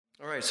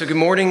All right, so good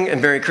morning and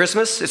Merry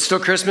Christmas. It's still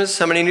Christmas.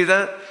 How many knew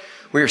that?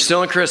 We are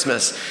still in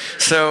Christmas.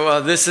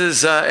 So this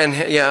is,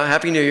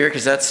 Happy New Year,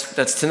 because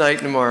that's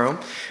tonight and tomorrow.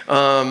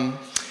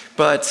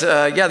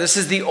 This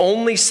is the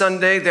only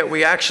Sunday that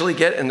we actually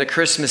get in the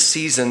Christmas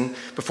season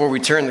before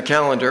we turn the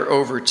calendar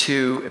over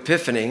to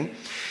Epiphany.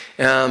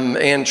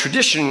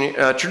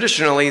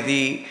 Traditionally,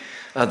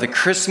 the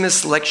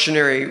Christmas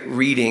lectionary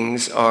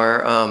readings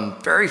are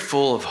very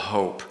full of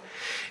hope.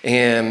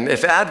 And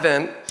if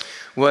Advent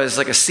was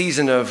like a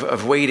season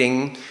of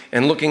waiting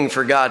and looking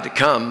for God to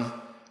come,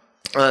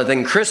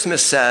 then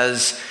Christmas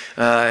says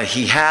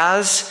he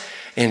has,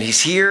 and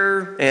he's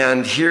here,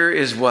 and here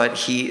is what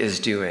he is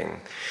doing.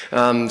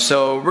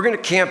 So we're going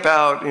to camp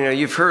out.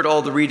 You've heard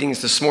all the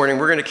readings this morning.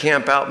 We're going to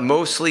camp out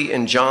mostly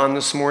in John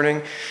this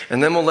morning,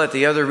 and then we'll let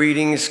the other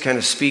readings kind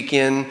of speak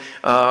in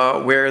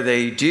where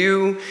they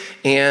do.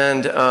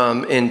 And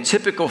in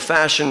typical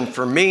fashion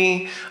for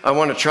me, I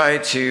want to try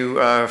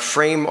to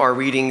frame our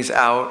readings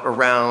out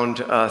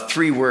around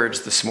 3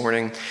 words this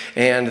morning,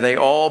 and they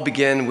all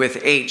begin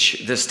with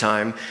H this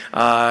time.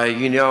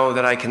 You know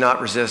that I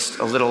cannot resist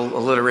a little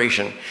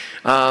alliteration,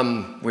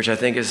 which I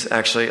think is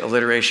actually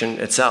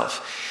alliteration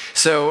itself.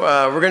 So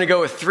we're going to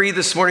go with 3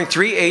 this morning.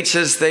 3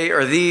 H's. They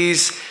are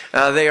these.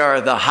 They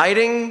are the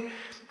hiding,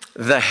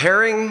 the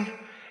herring,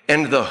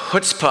 and the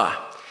chutzpah.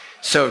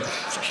 So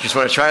you just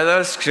want to try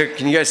those?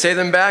 Can you guys say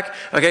them back?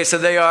 Okay, so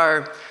they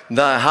are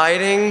the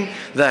hiding,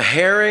 the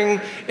herring,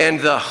 and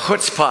the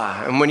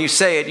chutzpah. And when you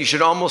say it, you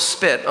should almost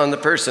spit on the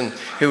person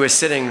who is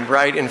sitting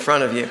right in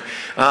front of you.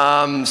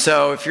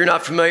 So if you're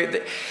not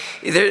familiar,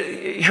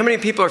 how many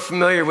people are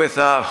familiar with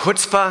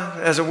chutzpah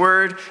as a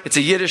word? It's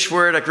a Yiddish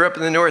word. I grew up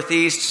in the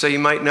Northeast, so you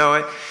might know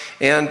it.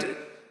 And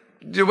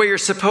the way you're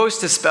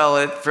supposed to spell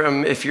it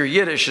from if you're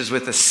Yiddish is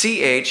with a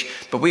CH,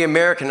 but we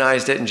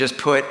Americanized it and just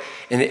put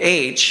an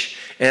H,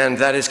 and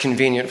that is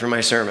convenient for my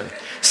sermon.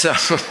 So,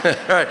 all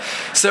right.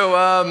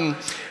 So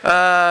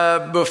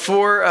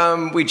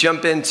before we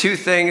jump in, 2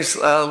 things.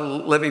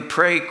 Let me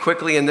pray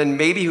quickly, and then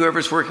maybe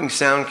whoever's working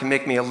sound can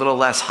make me a little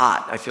less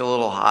hot. I feel a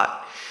little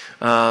hot.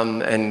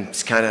 And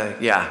it's kind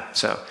of,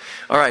 So,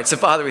 all right. So,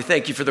 Father, we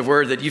thank you for the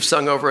word that you've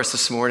sung over us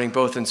this morning,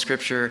 both in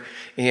scripture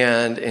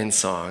and in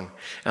song.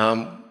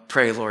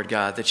 Pray, Lord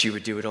God, that you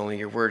would do what only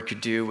your word could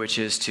do, which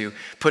is to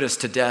put us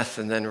to death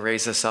and then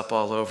raise us up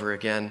all over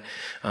again,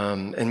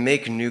 and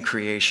make a new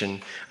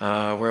creation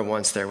where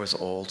once there was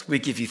old. We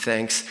give you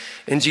thanks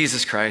in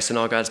Jesus Christ, and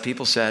all God's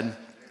people said,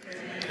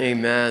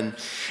 Amen.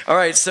 All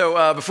right,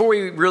 so before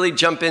we really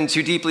jump in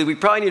too deeply, we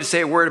probably need to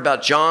say a word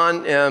about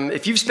John.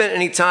 If you've spent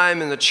any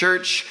time in the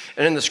church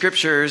and in the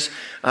scriptures,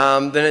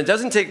 then it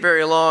doesn't take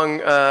very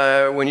long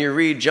when you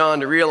read John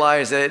to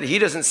realize that he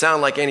doesn't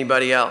sound like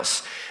anybody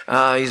else.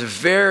 He's a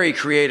very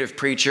creative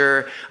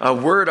preacher, a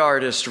word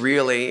artist,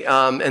 really.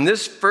 And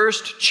this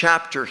first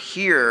chapter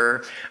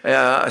here,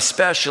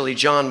 especially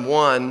John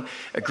 1,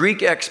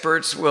 Greek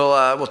experts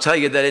will tell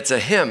you that it's a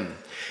hymn.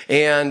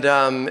 And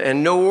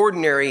no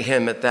ordinary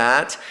hymn at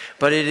that,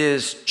 but it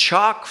is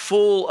chock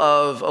full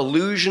of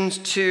allusions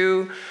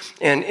to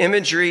and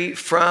imagery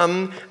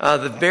from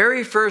the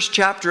very first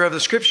chapter of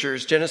the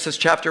scriptures, Genesis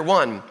chapter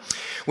 1,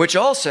 which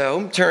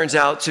also turns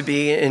out to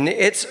be, in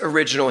its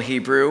original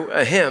Hebrew,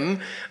 a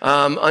hymn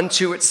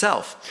unto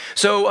itself.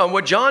 So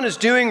what John is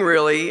doing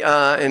really,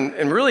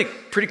 in really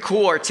pretty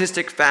cool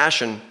artistic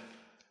fashion,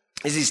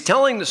 is he's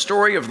telling the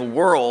story of the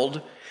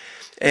world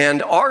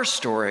and our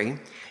story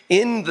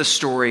in the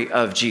story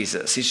of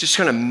Jesus. He's just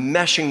kind of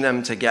meshing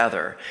them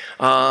together.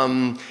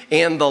 And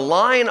the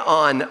line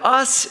on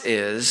us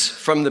is,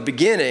 from the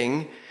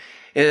beginning,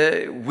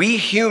 we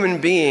human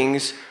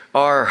beings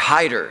are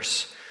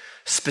hiders.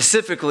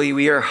 Specifically,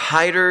 we are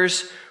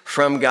hiders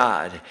from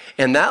God.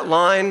 And that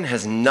line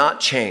has not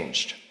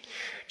changed.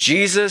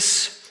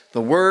 Jesus,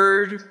 the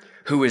Word,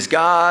 who is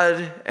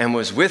God and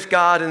was with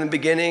God in the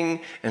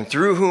beginning, and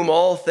through whom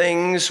all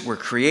things were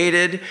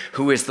created,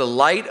 who is the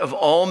light of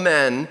all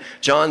men,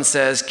 John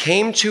says,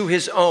 came to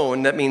his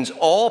own, that means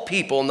all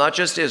people, not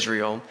just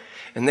Israel,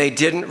 and they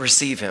didn't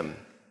receive him.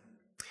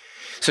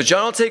 So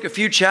John will take a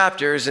few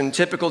chapters in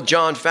typical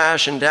John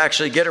fashion to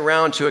actually get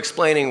around to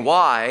explaining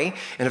why,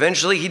 and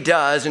eventually he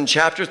does in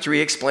chapter 3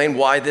 explain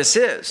why this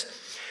is.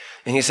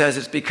 And he says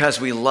it's because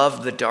we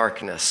love the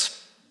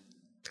darkness,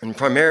 and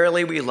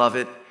primarily we love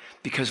it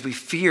because we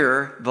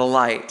fear the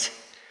light,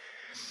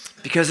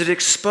 because it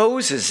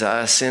exposes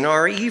us in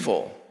our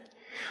evil.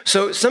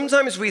 So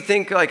sometimes we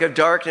think like of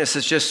darkness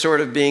as just sort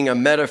of being a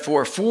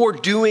metaphor for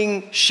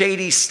doing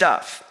shady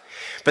stuff.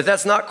 But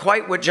that's not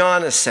quite what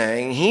John is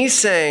saying. He's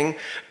saying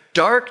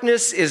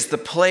darkness is the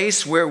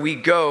place where we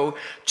go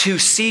to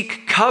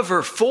seek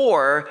cover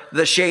for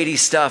the shady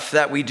stuff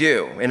that we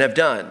do and have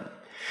done.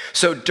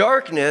 So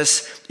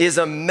darkness is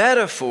a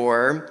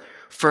metaphor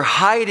for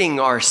hiding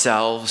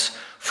ourselves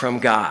from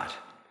God.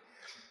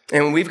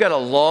 And we've got a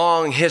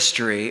long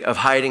history of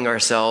hiding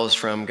ourselves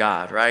from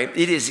God, right?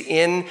 It is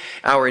in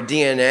our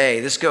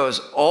DNA. This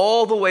goes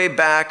all the way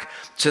back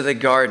to the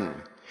garden.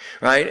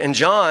 right? And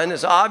John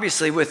is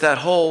obviously, with that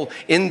whole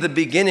in the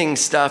beginning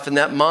stuff and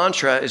that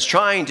mantra, is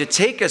trying to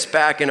take us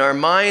back, in our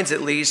minds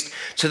at least,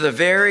 to the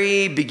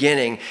very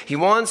beginning. He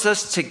wants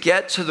us to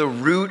get to the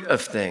root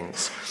of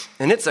things.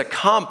 And it's a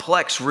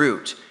complex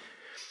root.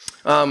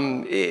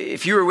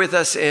 If you were with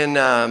us in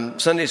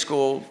Sunday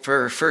school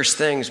for First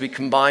Things, we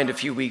combined a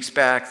few weeks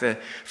back the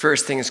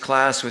First Things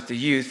class with the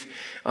youth,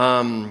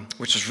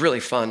 which was really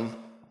fun.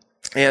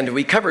 And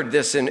we covered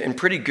this in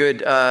pretty good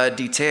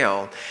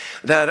detail,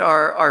 that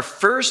our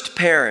first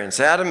parents,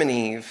 Adam and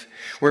Eve,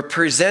 were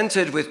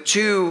presented with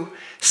two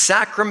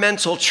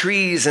sacramental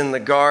trees in the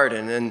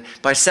garden. And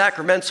by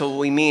sacramental,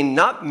 we mean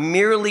not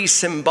merely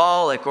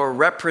symbolic or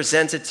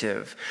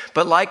representative,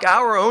 but like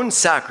our own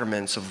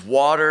sacraments of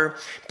water,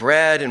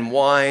 bread, and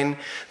wine.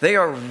 They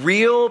are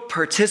real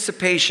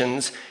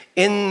participations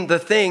in the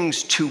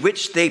things to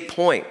which they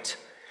point.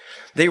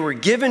 They were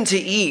given to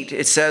eat,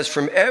 it says,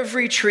 from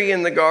every tree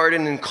in the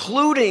garden,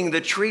 including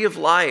the tree of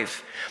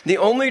life. The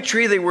only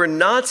tree they were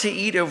not to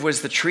eat of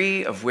was the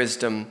tree of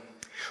wisdom,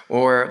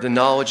 or the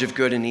knowledge of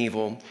good and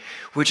evil,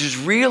 which is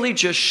really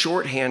just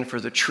shorthand for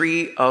the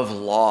tree of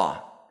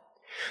law.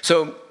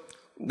 So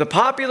the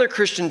popular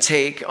Christian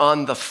take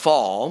on the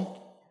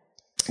fall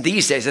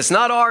these days, it's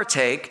not our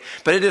take,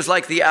 but it is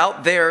like the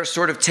out there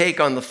sort of take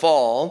on the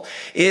fall,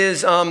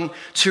 is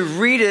to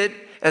read it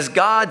as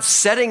God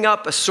setting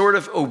up a sort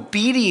of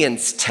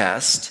obedience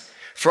test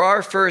for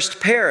our first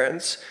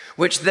parents,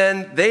 which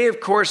then they, of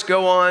course,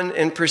 go on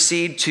and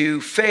proceed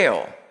to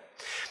fail.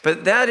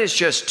 But that is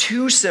just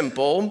too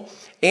simple,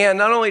 and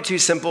not only too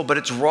simple, but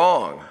it's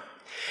wrong.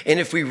 And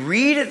if we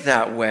read it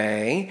that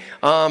way,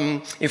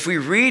 if we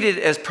read it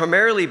as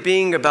primarily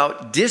being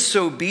about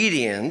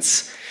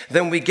disobedience,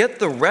 then we get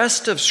the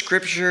rest of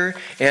Scripture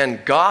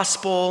and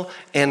gospel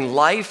and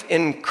life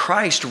in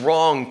Christ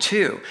wrong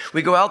too.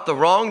 We go out the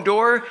wrong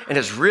door, and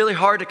it's really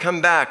hard to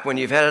come back when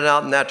you've headed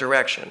out in that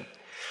direction.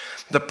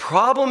 The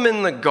problem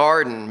in the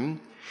garden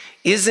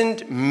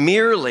isn't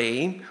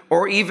merely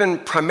or even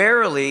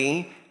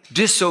primarily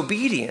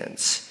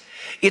disobedience.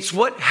 It's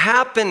what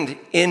happened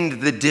in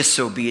the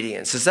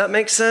disobedience. Does that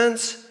make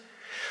sense?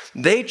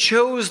 They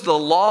chose the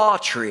law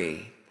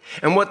tree.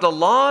 And what the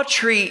law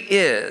tree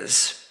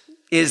is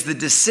the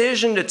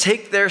decision to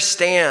take their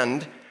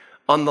stand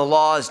on the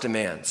law's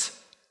demands.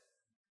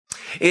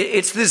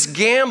 It's this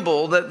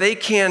gamble that they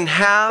can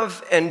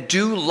have and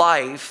do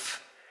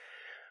life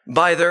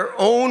by their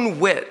own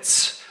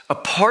wits,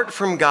 apart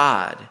from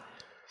God,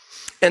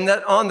 and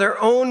that on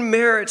their own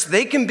merits,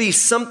 they can be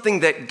something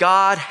that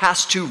God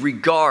has to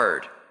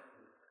regard.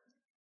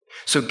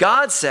 So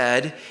God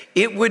said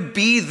it would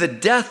be the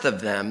death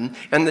of them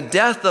and the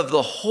death of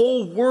the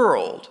whole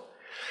world,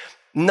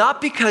 not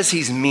because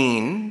he's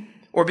mean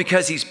or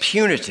because he's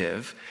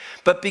punitive,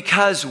 but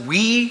because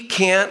we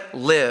can't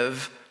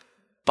live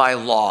by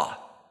law.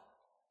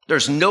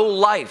 There's no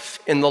life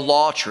in the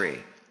law tree,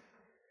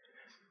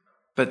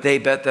 but they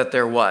bet that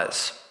there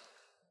was.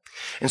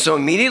 And so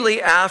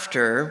immediately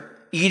after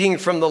eating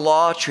from the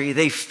law tree,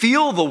 they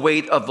feel the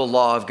weight of the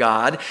law of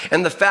God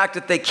and the fact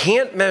that they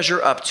can't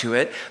measure up to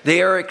it.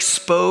 They are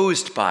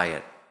exposed by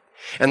it.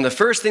 And the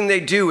first thing they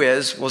do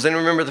is, well, does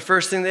anyone remember the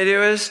first thing they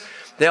do is?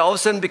 They all of a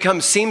sudden become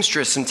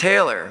seamstress and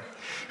tailor,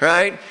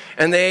 right?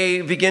 And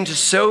they begin to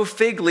sew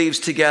fig leaves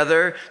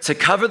together to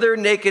cover their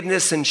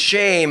nakedness and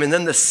shame. And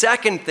then the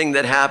second thing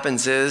that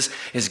happens is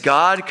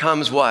God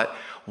comes what?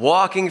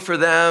 Walking for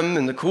them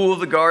in the cool of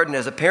the garden,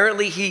 as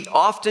apparently he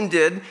often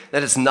did.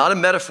 That is not a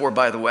metaphor,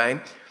 by the way.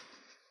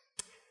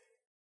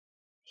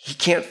 He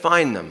can't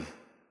find them.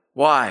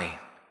 Why?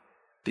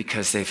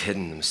 Because they've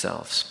hidden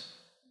themselves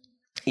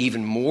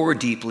even more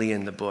deeply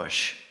in the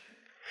bush.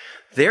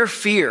 Their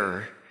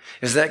fear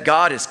is that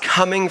God is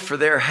coming for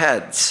their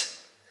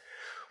heads,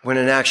 when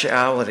in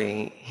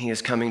actuality, he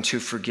is coming to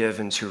forgive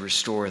and to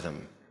restore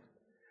them.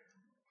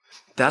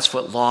 That's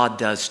what law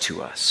does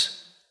to us.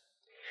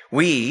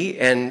 We,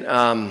 and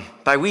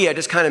by we, I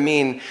just kind of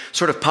mean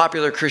sort of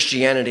popular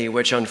Christianity,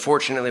 which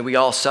unfortunately we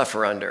all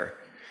suffer under,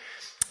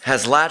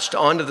 has latched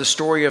onto the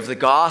story of the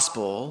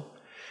gospel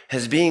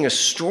as being a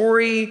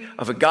story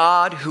of a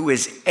God who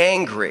is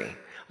angry,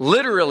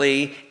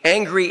 literally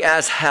angry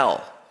as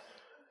hell,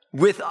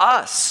 with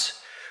us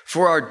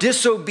for our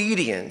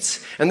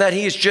disobedience, and that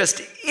he is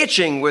just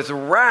itching with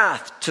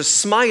wrath to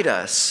smite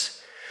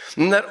us,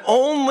 and that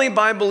only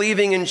by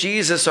believing in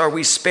Jesus are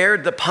we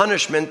spared the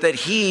punishment that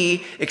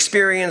he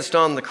experienced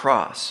on the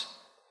cross.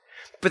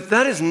 But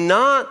that is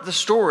not the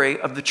story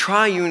of the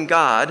triune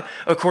God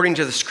according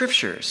to the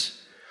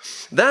scriptures.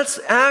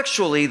 That's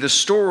actually the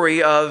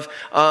story of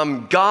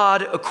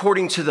God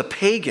according to the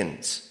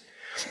pagans.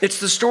 It's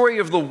the story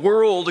of the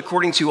world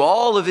according to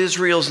all of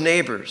Israel's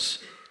neighbors.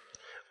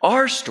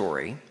 Our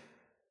story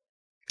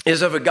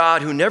is of a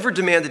God who never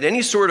demanded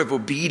any sort of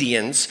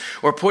obedience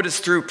or put us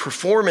through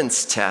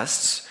performance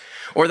tests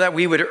or that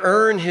we would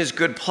earn his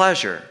good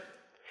pleasure.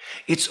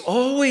 It's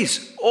always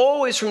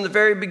from the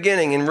very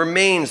beginning and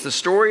remains the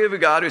story of a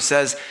God who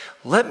says,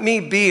 let me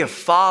be a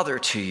father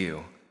to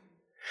you,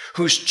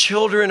 whose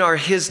children are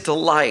his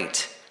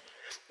delight.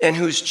 and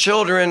whose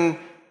children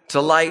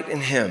delight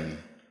in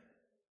him.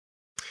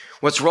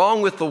 What's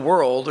wrong with the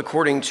world,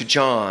 according to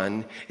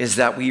John, is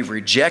that we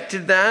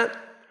rejected that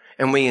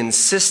and we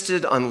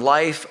insisted on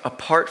life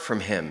apart from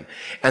him,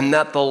 and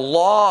that the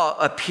law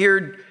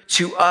appeared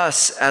to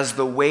us as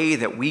the way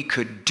that we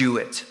could do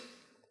it.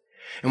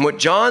 And what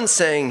John's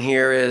saying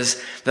here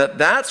is that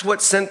that's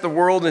what sent the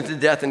world into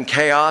death and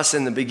chaos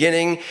in the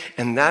beginning,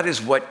 and that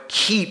is what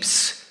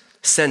keeps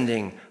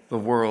sending the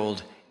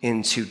world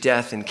into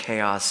death and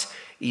chaos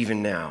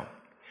even now.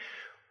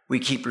 We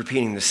keep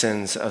repeating the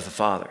sins of the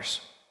fathers,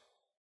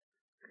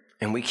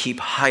 and we keep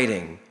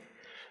hiding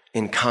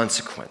in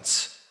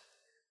consequence.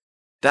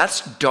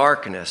 That's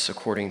darkness,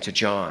 according to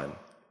John,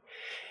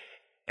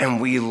 and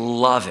we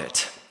love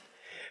it.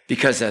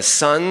 Because as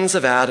sons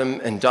of Adam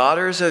and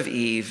daughters of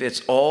Eve,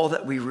 it's all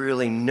that we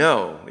really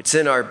know. It's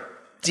in our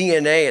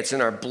DNA, it's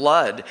in our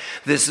blood,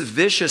 this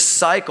vicious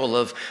cycle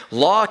of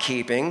law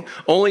keeping,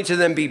 only to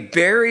then be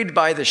buried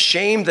by the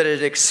shame that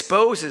it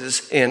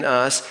exposes in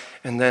us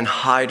and then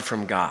hide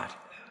from God.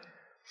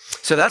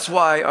 So that's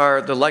why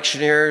the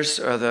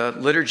lectionaries, or the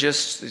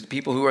liturgists, the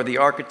people who are the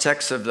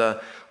architects of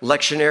the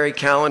lectionary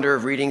calendar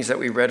of readings that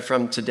we read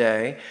from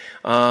today,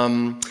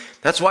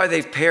 that's why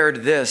they've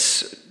paired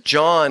this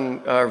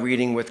John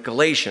reading with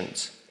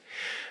Galatians.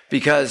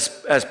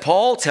 Because as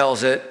Paul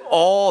tells it,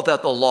 all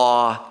that the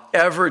law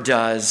ever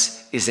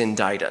does is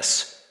indict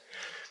us.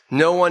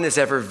 No one is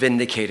ever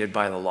vindicated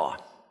by the law.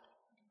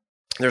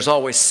 There's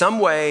always some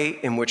way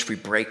in which we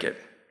break it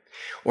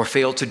or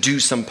fail to do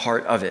some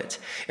part of it.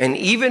 And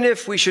even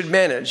if we should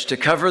manage to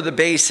cover the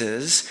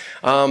bases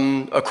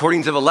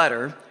according to the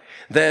letter,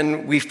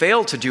 then we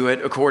fail to do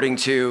it according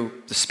to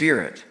the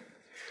Spirit.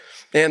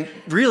 And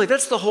really,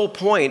 that's the whole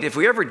point. If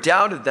we ever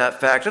doubted that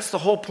fact, that's the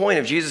whole point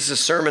of Jesus'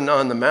 Sermon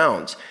on the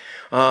Mount.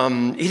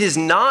 It is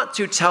not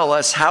to tell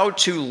us how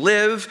to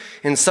live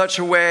in such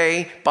a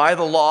way by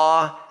the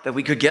law that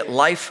we could get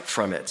life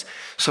from it.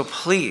 So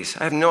please,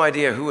 I have no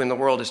idea who in the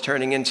world is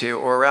turning into,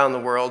 or around the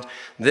world,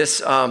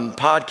 this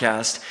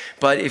podcast.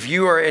 But if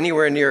you are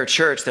anywhere near a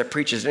church that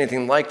preaches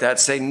anything like that,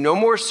 say no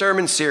more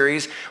sermon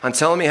series on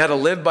telling me how to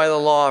live by the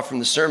law from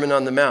the Sermon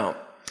on the Mount.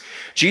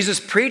 Jesus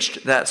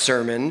preached that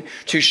sermon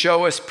to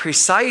show us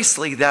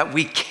precisely that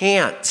we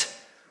can't,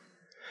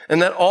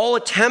 and that all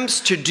attempts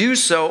to do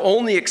so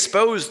only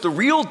expose the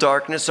real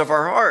darkness of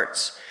our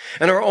hearts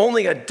and are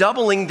only a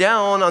doubling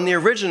down on the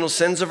original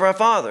sins of our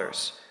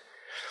fathers.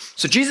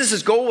 So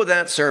Jesus' goal with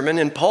that sermon,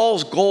 and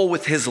Paul's goal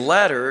with his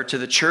letter to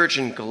the church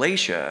in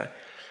Galatia,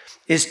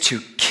 is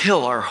to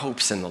kill our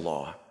hopes in the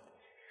law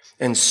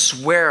and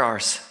swear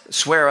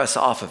us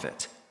off of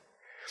it,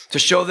 to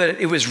show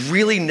that it was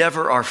really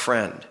never our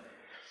friend.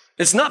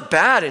 It's not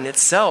bad in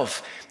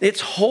itself.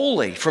 It's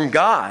holy from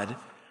God,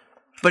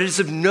 but it's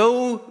of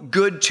no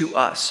good to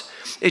us.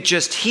 It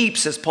just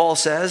heaps, as Paul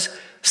says,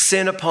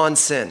 sin upon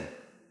sin.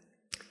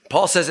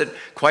 Paul says it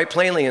quite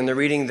plainly in the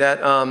reading that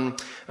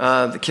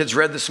the kids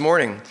read this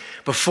morning.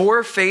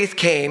 Before faith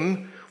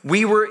came,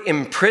 we were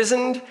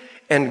imprisoned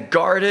and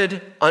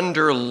guarded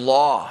under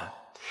law.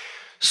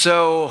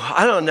 So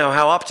I don't know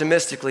how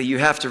optimistically you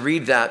have to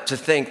read that to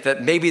think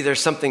that maybe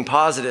there's something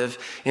positive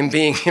in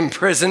being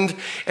imprisoned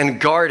and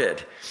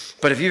guarded.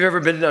 But if you've ever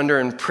been under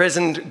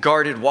imprisoned,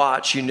 guarded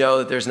watch, you know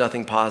that there's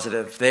nothing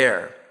positive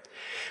there.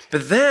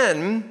 But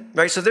then,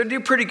 right, so they do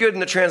pretty good in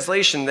the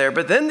translation there,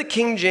 but then the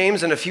King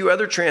James and a few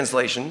other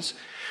translations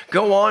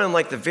go on in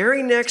like the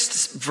very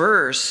next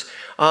verse.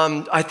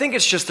 I think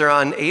it's just they're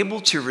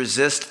unable to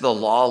resist the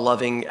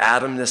law-loving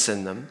Adamness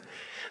in them.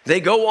 They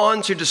go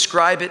on to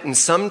describe it in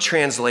some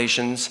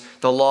translations,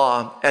 the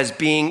law, as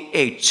being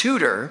a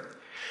tutor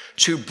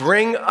to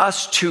bring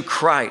us to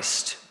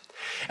Christ,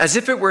 as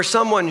if it were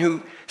someone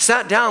who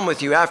sat down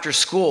with you after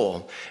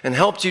school and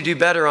helped you do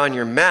better on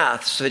your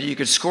math so that you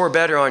could score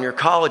better on your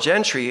college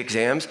entry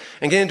exams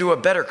and get into a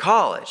better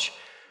college.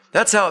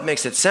 That's how it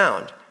makes it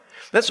sound.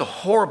 That's a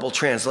horrible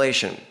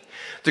translation.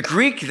 The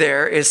Greek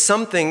there is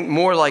something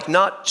more like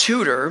not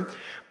tutor,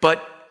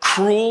 but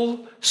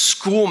cruel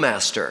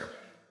schoolmaster.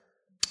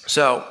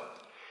 So,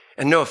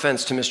 and no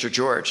offense to Mr.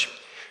 George,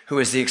 who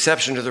is the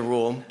exception to the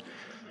rule,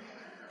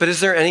 but is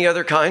there any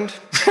other kind?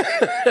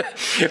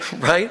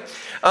 Right?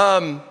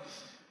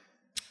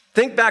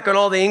 Think back on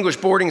all the English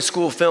boarding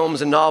school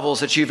films and novels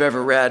that you've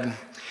ever read,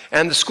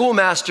 and the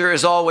schoolmaster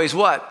is always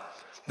what?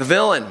 The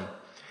villain.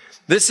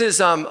 This is,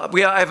 I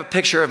have a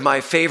picture of my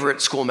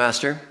favorite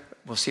schoolmaster.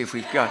 We'll see if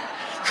we've got,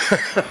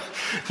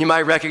 you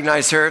might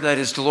recognize her. That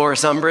is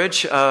Dolores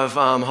Umbridge of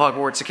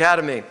Hogwarts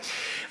Academy.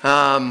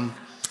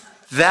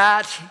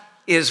 That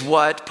is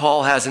what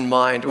Paul has in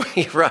mind when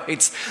he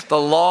writes, the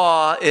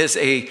law is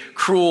a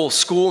cruel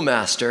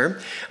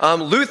schoolmaster.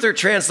 Luther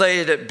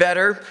translated it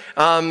better.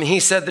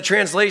 He said the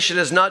translation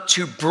is not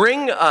to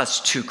bring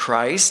us to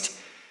Christ,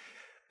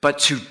 but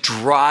to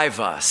drive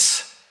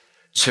us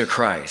to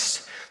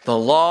Christ. The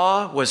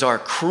law was our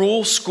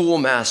cruel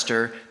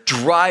schoolmaster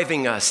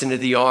driving us into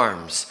the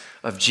arms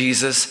of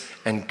Jesus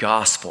and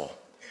gospel.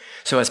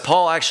 So as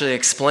Paul actually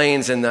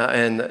explains in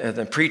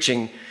the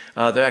preaching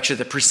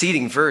the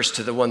preceding verse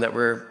to the one that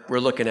we're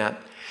looking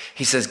at.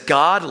 He says,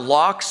 God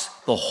locks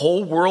the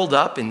whole world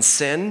up in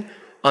sin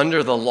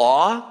under the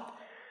law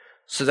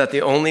so that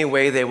the only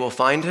way they will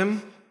find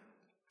him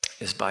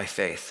is by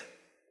faith.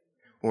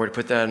 Or to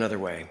put that another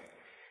way,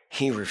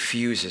 he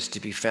refuses to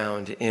be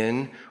found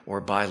in or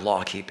by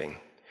law keeping,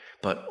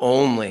 but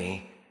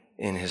only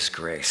in his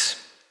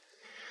grace.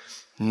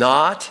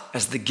 Not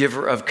as the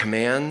giver of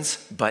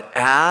commands, but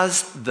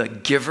as the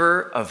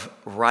giver of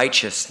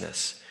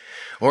righteousness.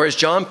 Or as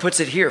John puts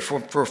it here,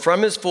 for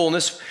from his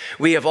fullness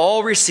we have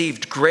all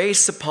received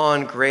grace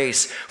upon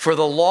grace. For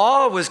the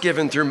law was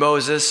given through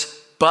Moses,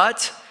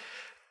 but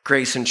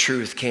grace and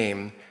truth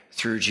came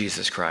through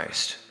Jesus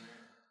Christ.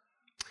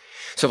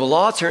 So the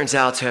law turns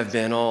out to have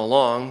been all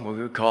along what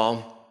we would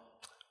call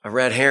a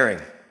red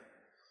herring.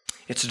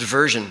 It's a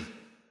diversion.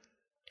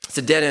 It's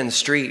a dead-end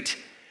street.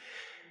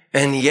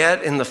 And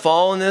yet in the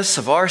fallenness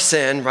of our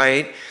sin,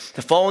 right,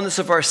 the fallenness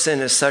of our sin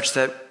is such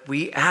that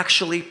we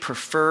actually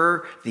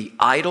prefer the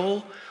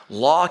idol,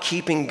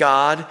 law-keeping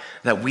God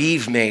that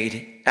we've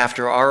made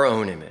after our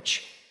own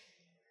image.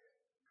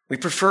 We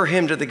prefer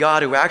him to the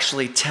God who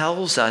actually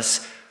tells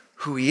us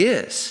who he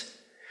is.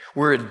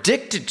 We're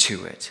addicted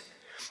to it.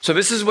 So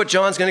this is what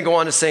John's going to go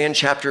on to say in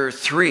chapter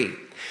 3,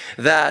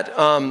 that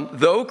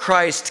though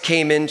Christ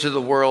came into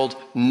the world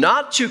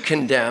not to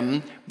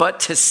condemn, but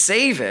to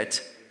save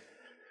it,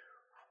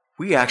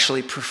 we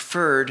actually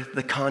preferred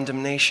the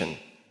condemnation.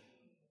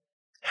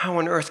 How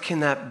on earth can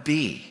that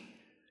be?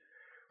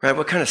 Right?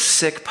 What kind of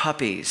sick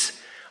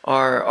puppies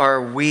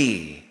are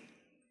we?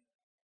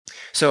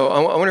 So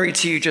I want to read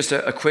to you just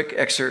a quick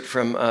excerpt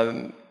from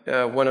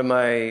one of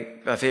my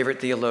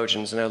favorite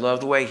theologians, and I love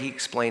the way he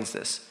explains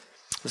this.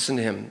 Listen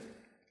to him.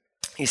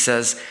 He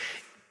says,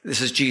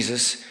 this is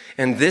Jesus,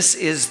 and this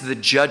is the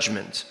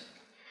judgment.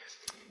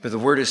 But the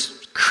word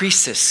is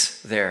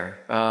krisis there,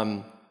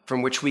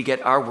 from which we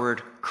get our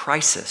word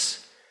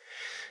crisis.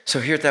 So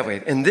hear it that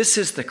way. And this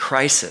is the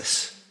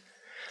crisis,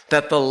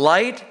 that the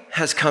light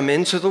has come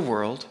into the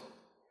world,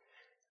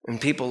 and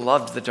people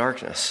loved the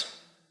darkness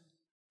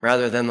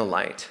rather than the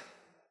light,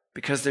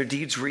 because their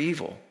deeds were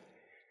evil.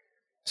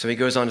 So he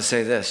goes on to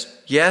say this.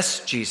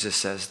 Yes, Jesus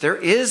says, there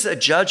is a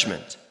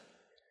judgment.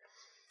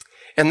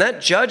 And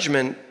that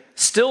judgment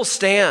still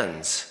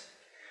stands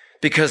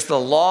because the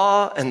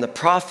law and the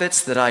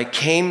prophets that I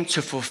came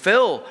to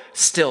fulfill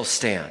still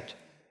stand.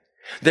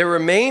 There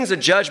remains a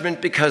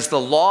judgment because the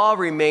law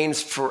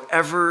remains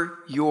forever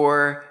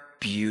your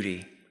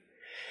beauty.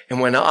 And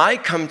when I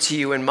come to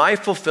you in my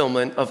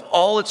fulfillment of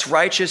all its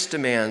righteous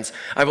demands,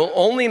 I will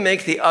only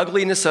make the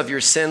ugliness of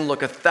your sin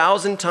look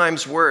 1,000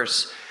 times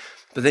worse.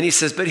 But then he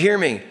says, but hear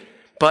me,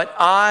 but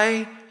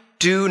I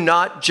do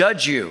not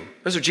judge you.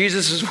 Those are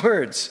Jesus'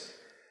 words.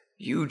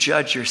 You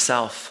judge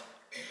yourself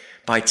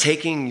by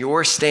taking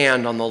your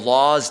stand on the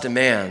law's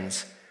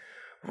demands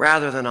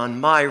rather than on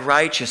my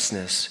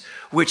righteousness,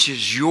 which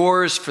is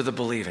yours for the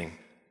believing.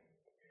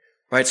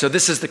 Right? So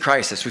this is the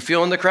crisis. We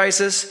feel in the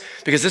crisis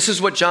because this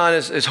is what John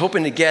is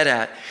hoping to get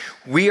at.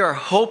 We are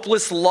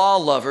hopeless law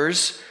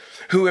lovers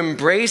who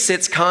embrace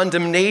its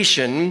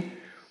condemnation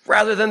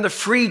rather than the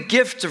free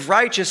gift of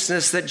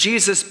righteousness that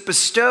Jesus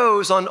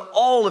bestows on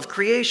all of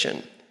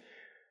creation.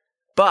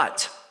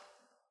 But,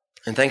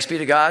 and thanks be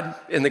to God,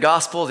 in the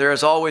gospel, there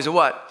is always a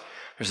what?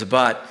 There's a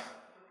but.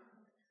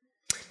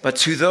 But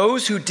to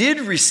those who did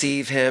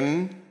receive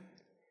him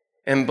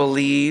and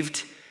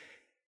believed,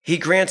 he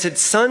granted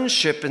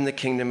sonship in the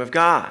kingdom of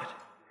God.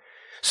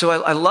 So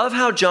I love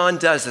how John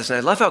does this, and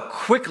I love how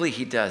quickly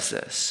he does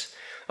this.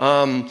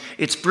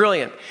 It's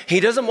brilliant. He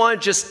doesn't want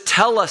to just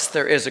tell us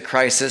there is a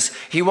crisis.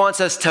 He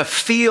wants us to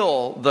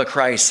feel the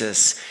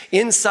crisis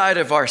inside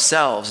of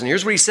ourselves. And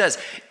here's what he says.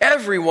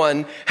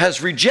 Everyone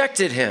has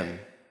rejected him.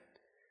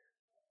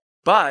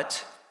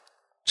 But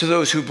to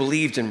those who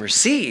believed and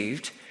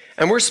received,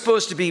 and we're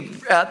supposed to be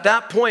at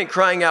that point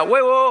crying out,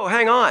 whoa,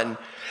 hang on.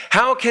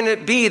 How can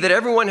it be that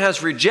everyone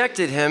has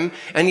rejected him,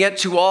 and yet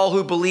to all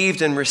who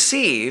believed and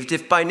received,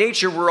 if by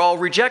nature we're all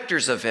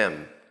rejectors of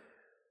him?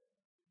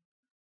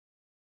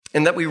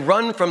 And that we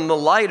run from the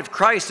light of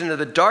Christ into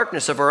the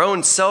darkness of our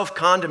own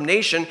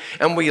self-condemnation,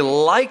 and we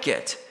like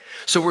it.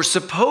 So we're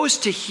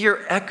supposed to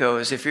hear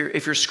echoes, if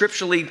you're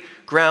scripturally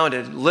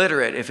grounded,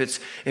 literate, if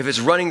it's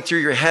running through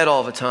your head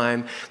all the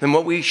time, then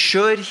what we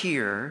should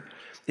hear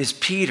is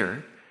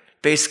Peter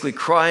basically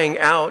crying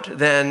out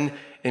then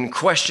in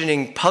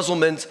questioning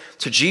puzzlement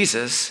to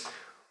Jesus,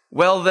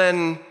 well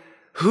then,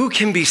 who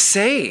can be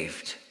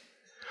saved?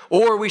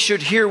 Or we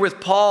should hear with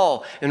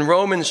Paul in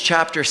Romans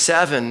chapter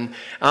 7,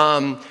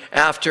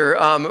 after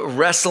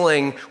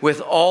wrestling with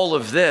all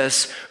of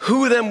this,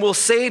 who then will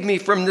save me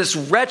from this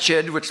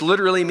wretched, which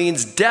literally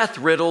means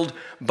death-riddled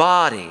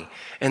body?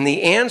 And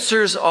the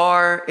answers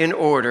are in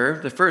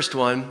order. The first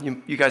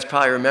one, you guys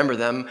probably remember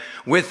them.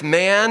 With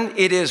man,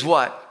 it is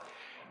what?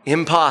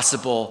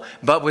 Impossible.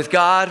 But with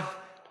God,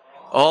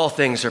 all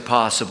things are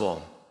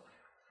possible.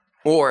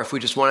 Or if we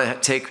just want to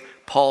take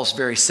Paul's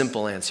very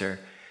simple answer,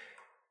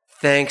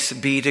 thanks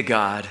be to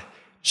God,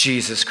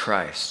 Jesus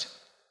Christ.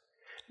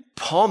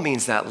 Paul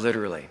means that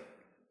literally.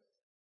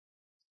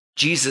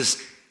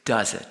 Jesus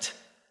does it.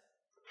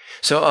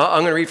 So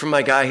I'm going to read from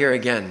my guy here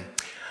again.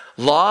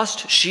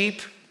 Lost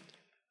sheep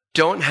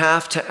don't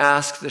have to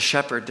ask the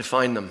shepherd to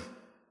find them.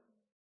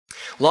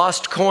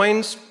 Lost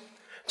coins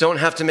don't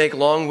have to make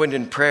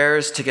long-winded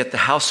prayers to get the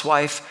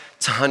housewife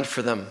to hunt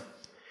for them.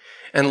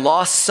 And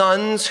lost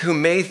sons who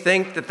may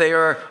think that they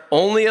are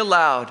only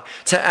allowed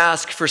to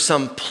ask for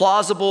some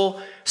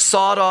plausible,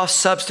 sawed-off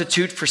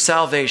substitute for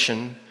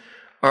salvation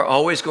are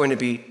always going to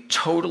be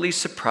totally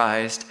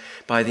surprised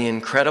by the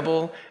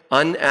incredible,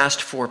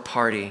 unasked-for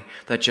party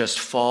that just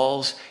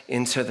falls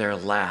into their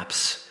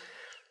laps.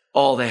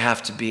 All they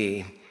have to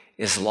be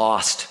is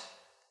lost.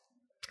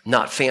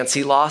 Not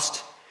fancy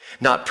lost,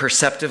 not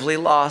perceptively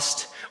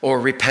lost,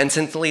 or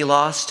repentantly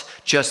lost,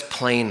 just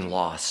plain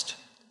lost.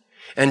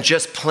 And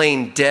just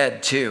plain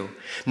dead too.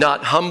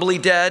 Not humbly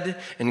dead,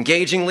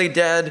 engagingly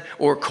dead,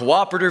 or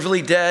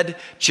cooperatively dead,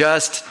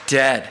 just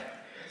dead.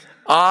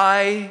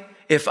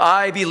 If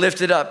I be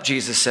lifted up,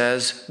 Jesus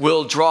says,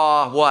 will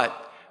draw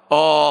what?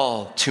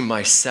 All to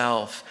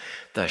myself.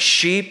 The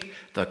sheep,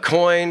 the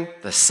coin,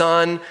 the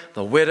son,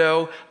 the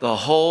widow, the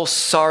whole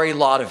sorry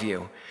lot of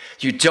you.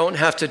 You don't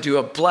have to do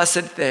a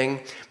blessed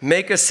thing,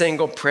 make a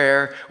single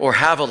prayer, or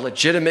have a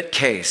legitimate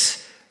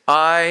case.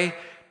 I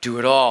do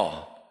it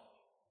all.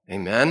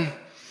 Amen?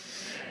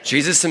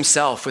 Jesus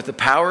himself, with the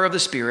power of the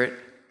Spirit,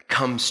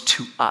 comes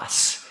to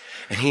us,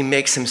 and he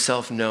makes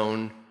himself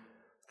known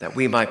that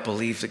we might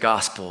believe the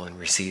gospel and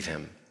receive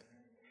him.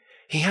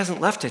 He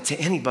hasn't left it to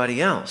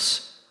anybody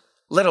else,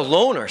 let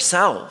alone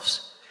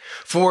ourselves.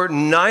 For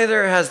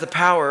neither has the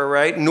power,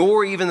 right,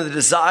 nor even the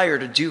desire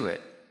to do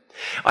it.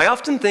 I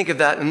often think of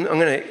that, and I'm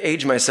going to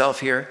age myself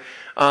here,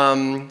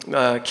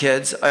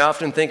 kids. I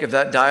often think of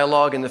that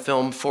dialogue in the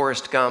film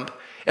Forrest Gump.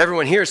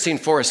 Everyone here has seen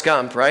Forrest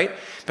Gump, right?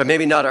 But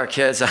maybe not our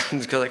kids,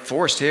 like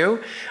Forrest who?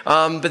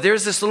 But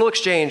there's this little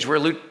exchange where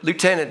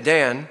Lieutenant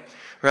Dan,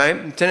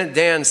 right? Lieutenant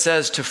Dan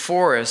says to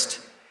Forrest,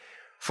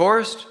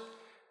 Forrest,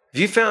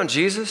 have you found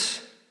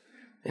Jesus?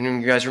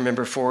 And you guys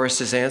remember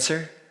Forrest's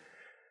answer?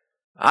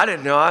 I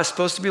didn't know I was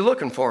supposed to be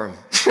looking for him.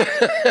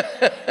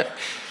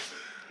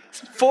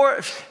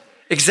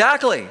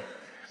 Exactly.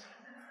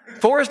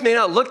 Forrest may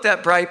not look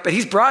that bright, but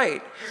he's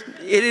bright.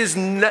 It is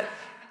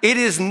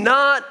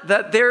not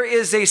that there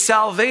is a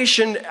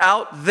salvation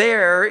out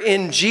there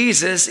in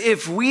Jesus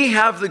if we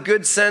have the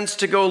good sense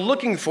to go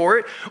looking for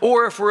it,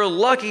 or if we're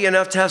lucky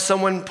enough to have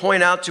someone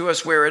point out to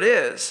us where it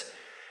is.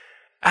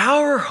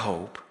 Our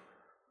hope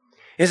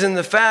is in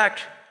the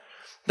fact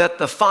that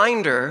the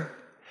finder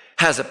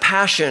has a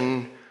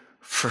passion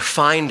for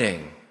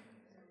finding.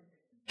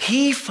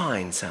 He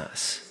finds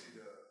us,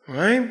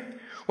 right?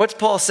 What's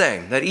Paul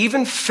saying? That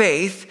even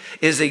faith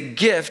is a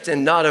gift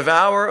and not of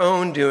our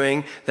own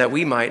doing, that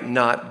we might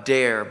not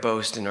dare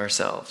boast in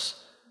ourselves.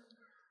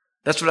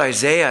 That's what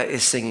Isaiah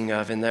is singing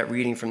of in that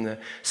reading from the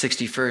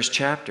 61st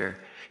chapter.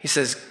 He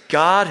says,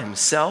 God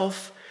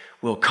himself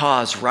will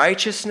cause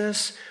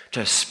righteousness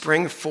to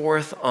spring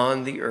forth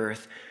on the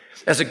earth.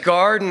 As a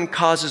garden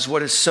causes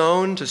what is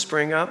sown to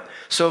spring up,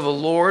 so the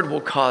Lord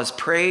will cause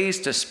praise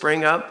to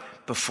spring up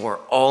before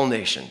all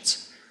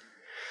nations.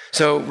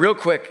 So real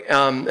quick,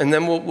 and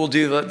then we'll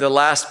do the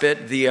last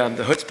bit, the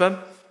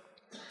chutzpah.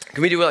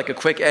 Can we do like a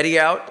quick Eddie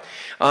out?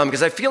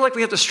 Because I feel like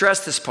we have to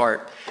stress this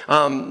part.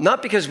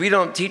 Not because we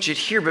don't teach it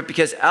here, but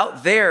because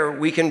out there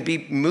we can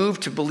be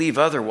moved to believe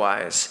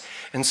otherwise.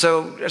 And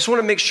so I just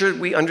want to make sure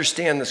we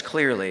understand this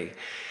clearly.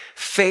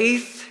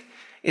 Faith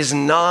is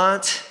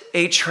not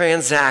a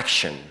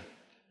transaction.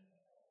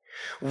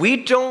 We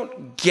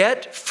don't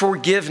get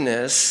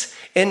forgiveness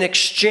in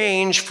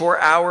exchange for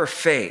our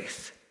faith.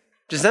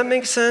 Does that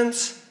make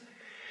sense?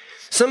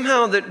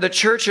 Somehow the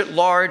church at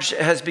large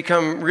has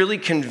become really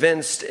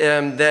convinced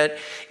that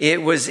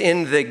it was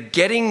in the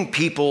getting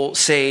people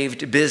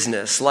saved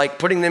business, like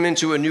putting them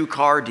into a new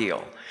car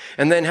deal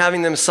and then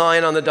having them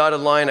sign on the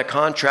dotted line a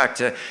contract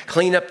to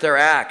clean up their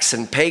acts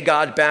and pay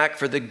God back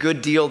for the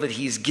good deal that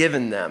he's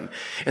given them.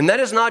 And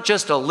that is not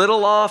just a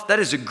little off, that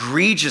is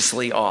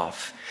egregiously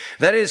off.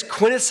 That is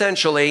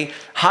quintessentially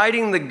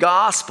hiding the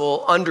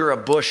gospel under a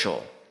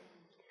bushel.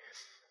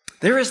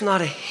 There is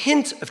not a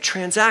hint of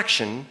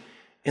transaction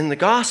in the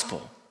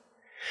gospel.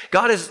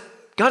 God is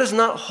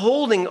not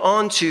holding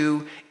on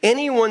to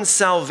anyone's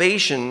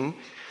salvation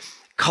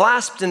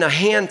clasped in a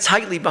hand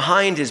tightly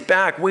behind his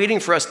back, waiting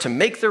for us to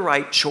make the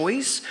right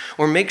choice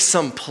or make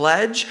some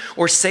pledge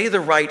or say the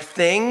right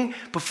thing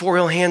before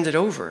he'll hand it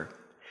over.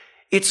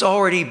 It's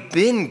already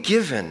been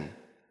given.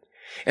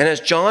 And as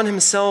John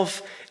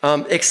himself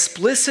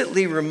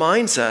explicitly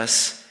reminds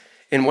us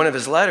in one of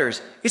his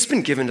letters, it's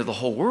been given to the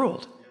whole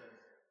world.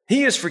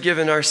 He has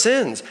forgiven our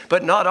sins,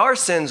 but not our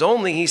sins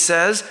only, he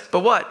says, but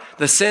what?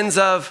 The sins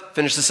of,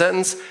 finish the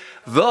sentence,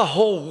 the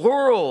whole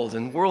world.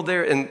 And world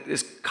there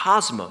is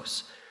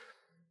cosmos.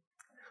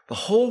 The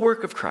whole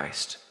work of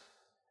Christ,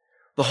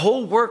 the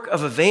whole work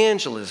of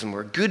evangelism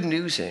or good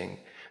newsing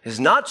is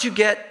not to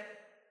get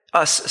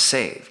us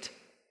saved,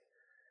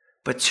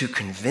 but to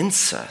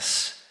convince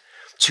us,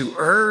 to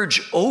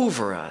urge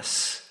over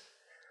us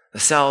the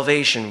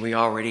salvation we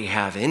already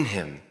have in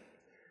him.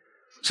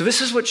 So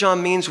this is what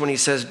John means when he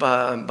says,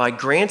 by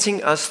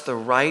granting us the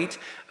right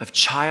of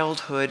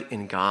childhood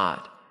in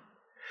God.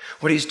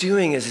 What he's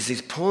doing is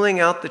he's pulling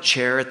out the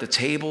chair at the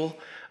table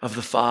of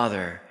the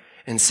Father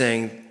and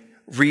saying,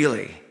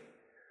 really,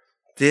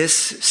 this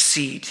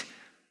seat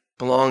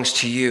belongs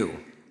to you,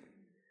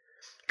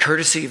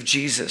 courtesy of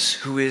Jesus,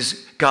 who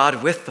is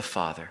God with the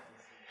Father.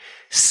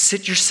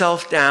 Sit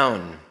yourself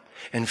down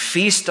and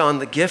feast on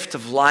the gift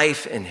of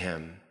life in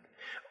him.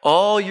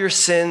 All your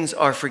sins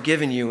are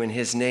forgiven you in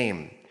his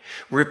name.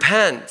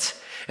 Repent.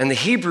 And the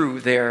Hebrew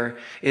there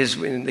is,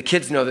 and the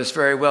kids know this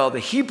very well, the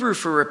Hebrew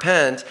for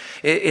repent,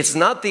 it's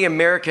not the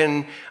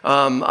Americanized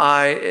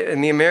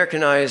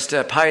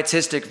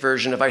pietistic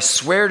version of I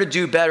swear to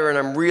do better and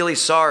I'm really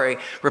sorry.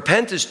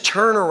 Repent is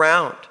turn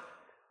around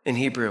in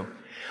Hebrew.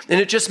 And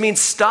it just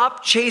means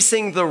stop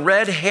chasing the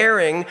red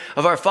herring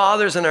of our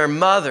fathers and our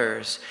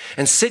mothers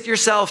and sit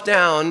yourself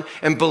down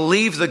and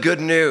believe the good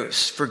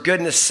news, for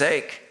goodness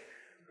sake,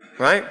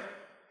 right?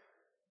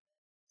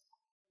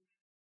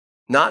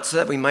 Not so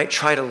that we might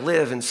try to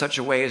live in such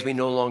a way as we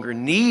no longer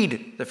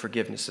need the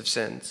forgiveness of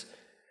sins,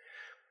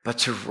 but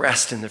to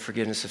rest in the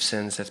forgiveness of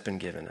sins that's been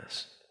given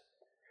us.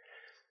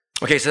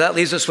 Okay, so that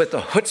leaves us with the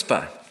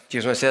chutzpah. Do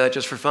you guys want to say that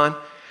just for fun?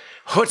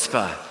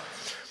 Chutzpah.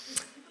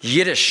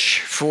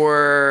 Yiddish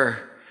for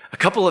a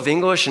couple of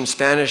English and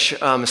Spanish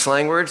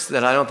slang words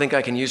that I don't think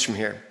I can use from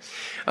here.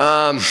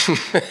 But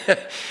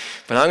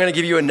I'm going to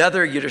give you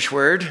another Yiddish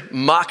word,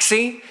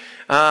 moxie.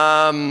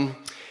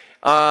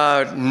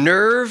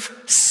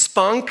 Nerve,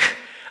 spunk,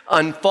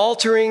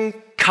 unfaltering,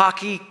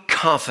 cocky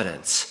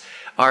confidence.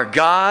 Our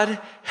God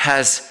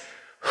has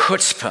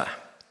chutzpah.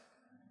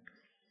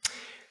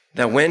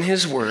 That when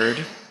his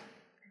word,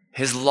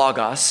 his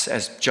logos,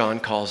 as John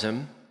calls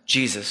him,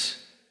 Jesus,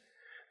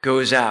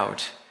 goes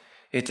out,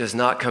 it does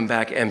not come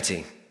back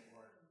empty,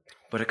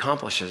 but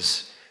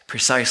accomplishes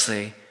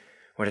precisely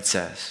what it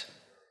says.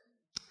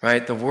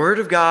 Right? The word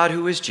of God,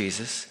 who is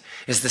Jesus,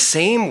 is the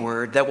same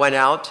word that went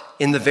out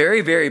in the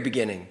very, very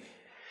beginning.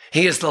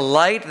 He is the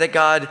light that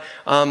God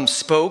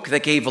spoke,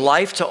 that gave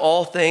life to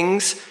all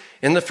things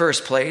in the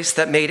first place,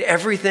 that made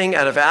everything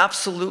out of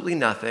absolutely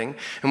nothing.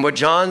 And what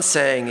John's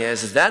saying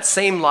is that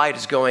same light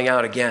is going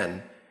out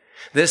again,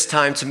 this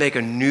time to make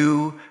a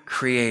new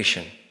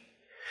creation.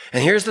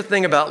 And here's the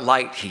thing about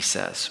light, he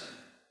says.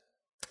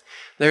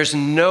 There's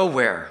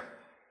nowhere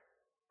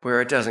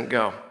where it doesn't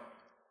go.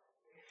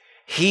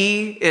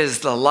 He is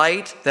the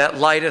light that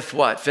lighteth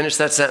what? Finish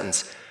that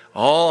sentence.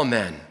 All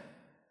men.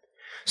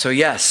 So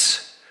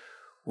yes,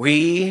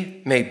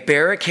 we may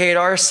barricade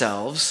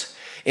ourselves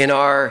in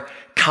our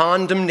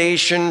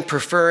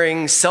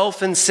condemnation-preferring,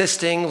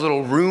 self-insisting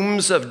little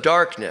rooms of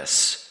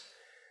darkness.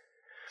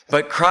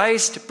 But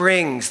Christ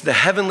brings the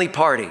heavenly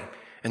party.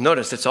 And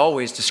notice it's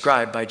always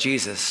described by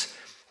Jesus,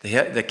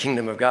 the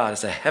kingdom of God,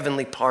 as a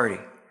heavenly party.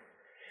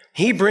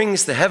 He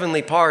brings the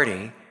heavenly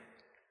party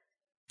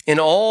in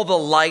all the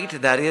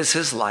light that is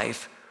his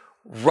life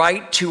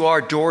right to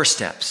our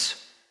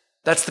doorsteps.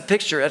 That's the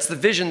picture, that's the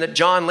vision that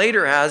John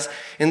later has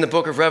in the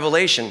book of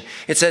Revelation.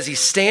 It says he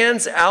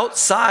stands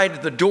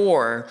outside the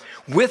door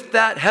with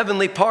that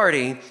heavenly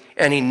party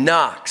and he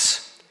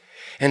knocks.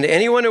 And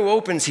anyone who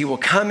opens, he will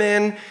come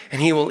in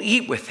and he will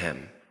eat with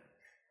him.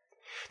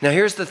 Now,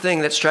 here's the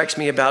thing that strikes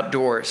me about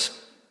doors,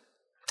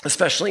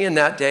 especially in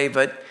that day,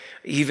 but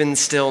even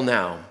still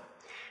now.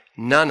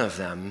 None of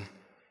them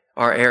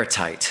are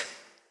airtight.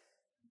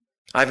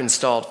 I've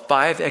installed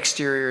 5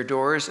 exterior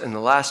doors in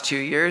the last 2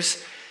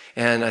 years,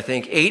 and I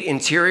think 8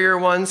 interior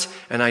ones,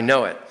 and I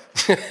know it.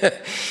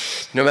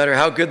 No matter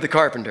how good the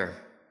carpenter,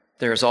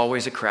 there is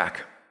always a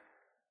crack.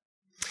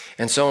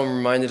 And so I'm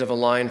reminded of a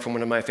line from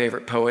one of my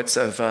favorite poets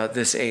of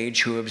this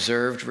age who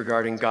observed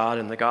regarding God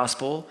and the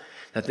gospel,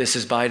 that this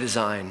is by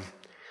design,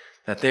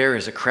 that there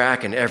is a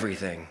crack in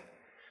everything,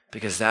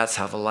 because that's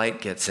how the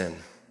light gets in.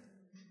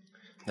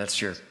 That's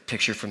your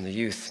picture from the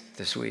youth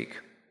this week.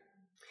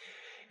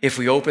 If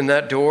we open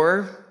that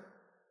door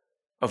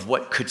of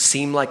what could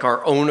seem like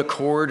our own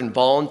accord and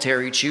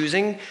voluntary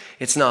choosing,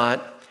 it's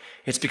not.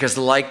 It's because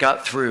the light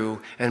got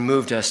through and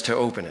moved us to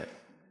open it.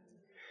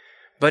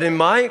 But in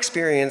my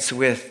experience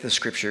with the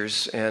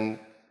scriptures and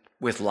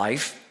with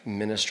life,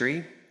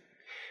 ministry,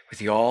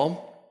 with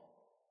y'all,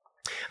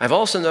 I've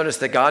also noticed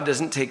that God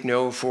doesn't take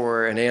no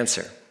for an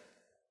answer.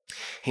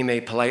 He may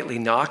politely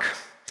knock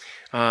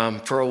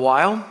for a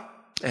while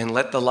and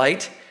let the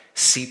light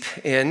seep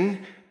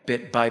in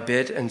bit by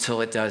bit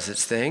until it does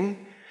its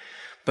thing.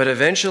 But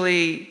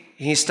eventually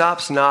he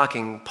stops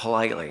knocking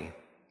politely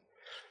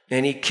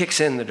and he kicks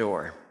in the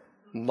door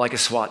like a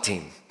SWAT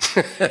team.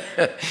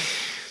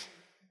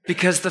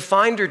 Because the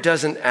finder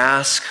doesn't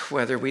ask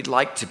whether we'd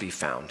like to be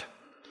found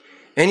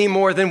any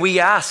more than we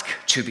ask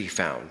to be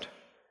found.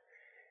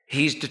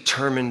 He's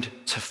determined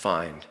to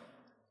find.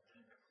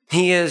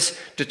 He is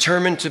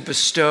determined to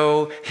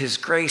bestow his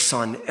grace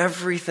on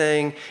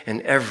everything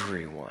and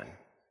everyone.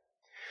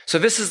 So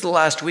this is the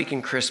last week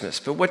in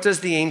Christmas, but what does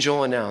the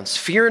angel announce?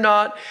 Fear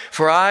not,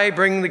 for I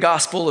bring the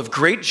gospel of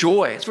great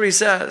joy. That's what he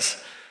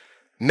says.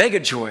 mega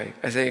joy,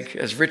 I think,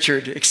 as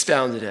Richard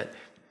expounded it.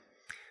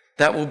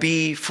 That will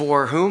be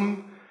for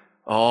whom?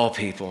 All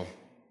people.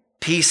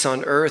 Peace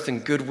on earth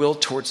and goodwill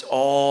towards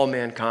all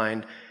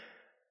mankind,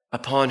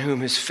 upon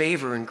whom his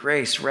favor and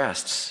grace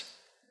rests.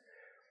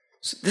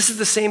 So this is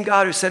the same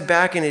God who said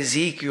back in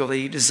Ezekiel that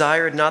he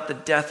desired not the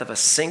death of a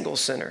single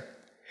sinner.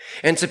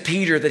 And to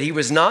Peter that he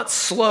was not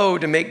slow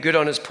to make good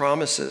on his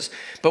promises,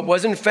 but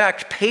was in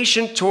fact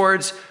patient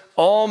towards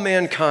all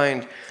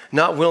mankind,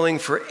 not willing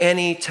for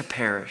any to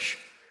perish.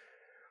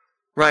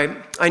 Right?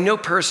 I know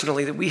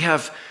personally that we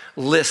have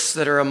lists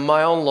that are a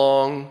mile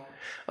long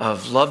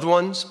of loved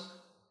ones,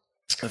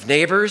 of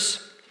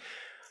neighbors,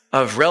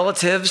 of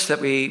relatives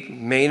that we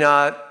may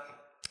not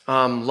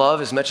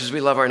love as much as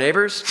we love our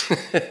neighbors,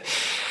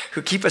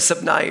 who keep us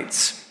up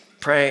nights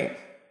praying.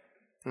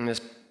 And as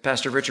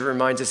Pastor Richard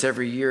reminds us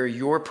every year,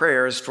 your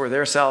prayers for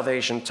their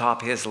salvation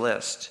top his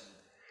list.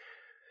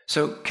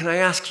 So can I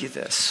ask you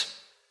this?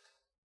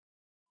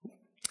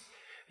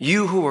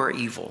 You who are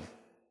evil,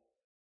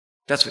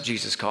 that's what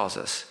Jesus calls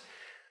us.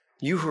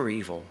 You who are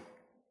evil,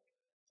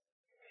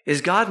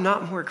 is God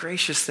not more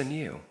gracious than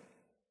you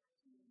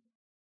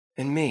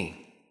and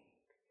me?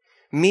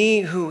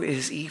 Me who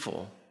is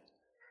evil.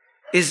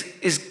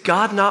 Is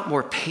God not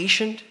more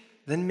patient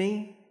than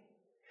me?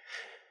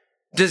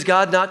 Does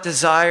God not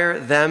desire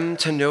them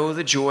to know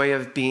the joy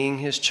of being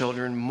his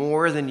children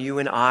more than you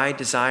and I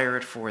desire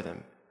it for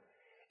them?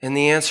 And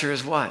the answer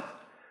is what?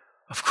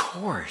 Of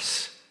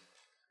course.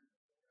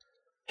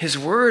 His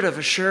word of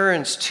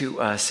assurance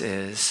to us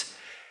is,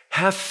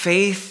 have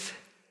faith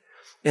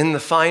in the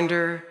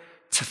finder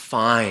to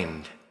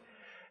find.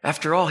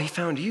 After all, he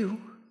found you.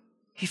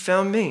 He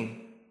found me.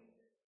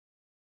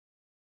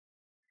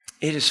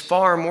 It is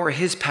far more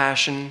his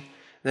passion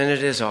than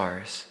it is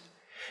ours.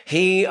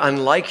 He,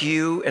 unlike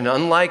you and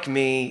unlike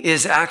me,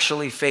 is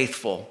actually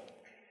faithful.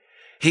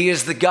 He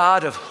is the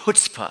God of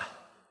chutzpah.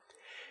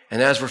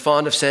 And as we're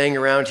fond of saying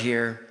around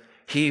here,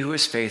 he who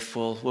is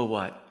faithful will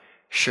what?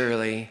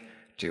 Surely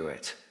do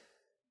it.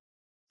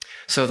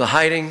 So the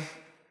hiding,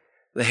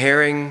 the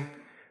herring,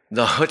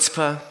 the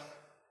chutzpah,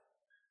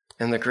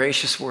 and the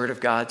gracious word of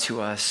God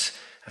to us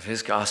of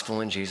his gospel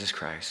in Jesus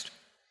Christ.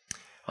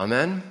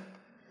 Amen.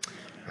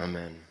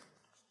 Amen.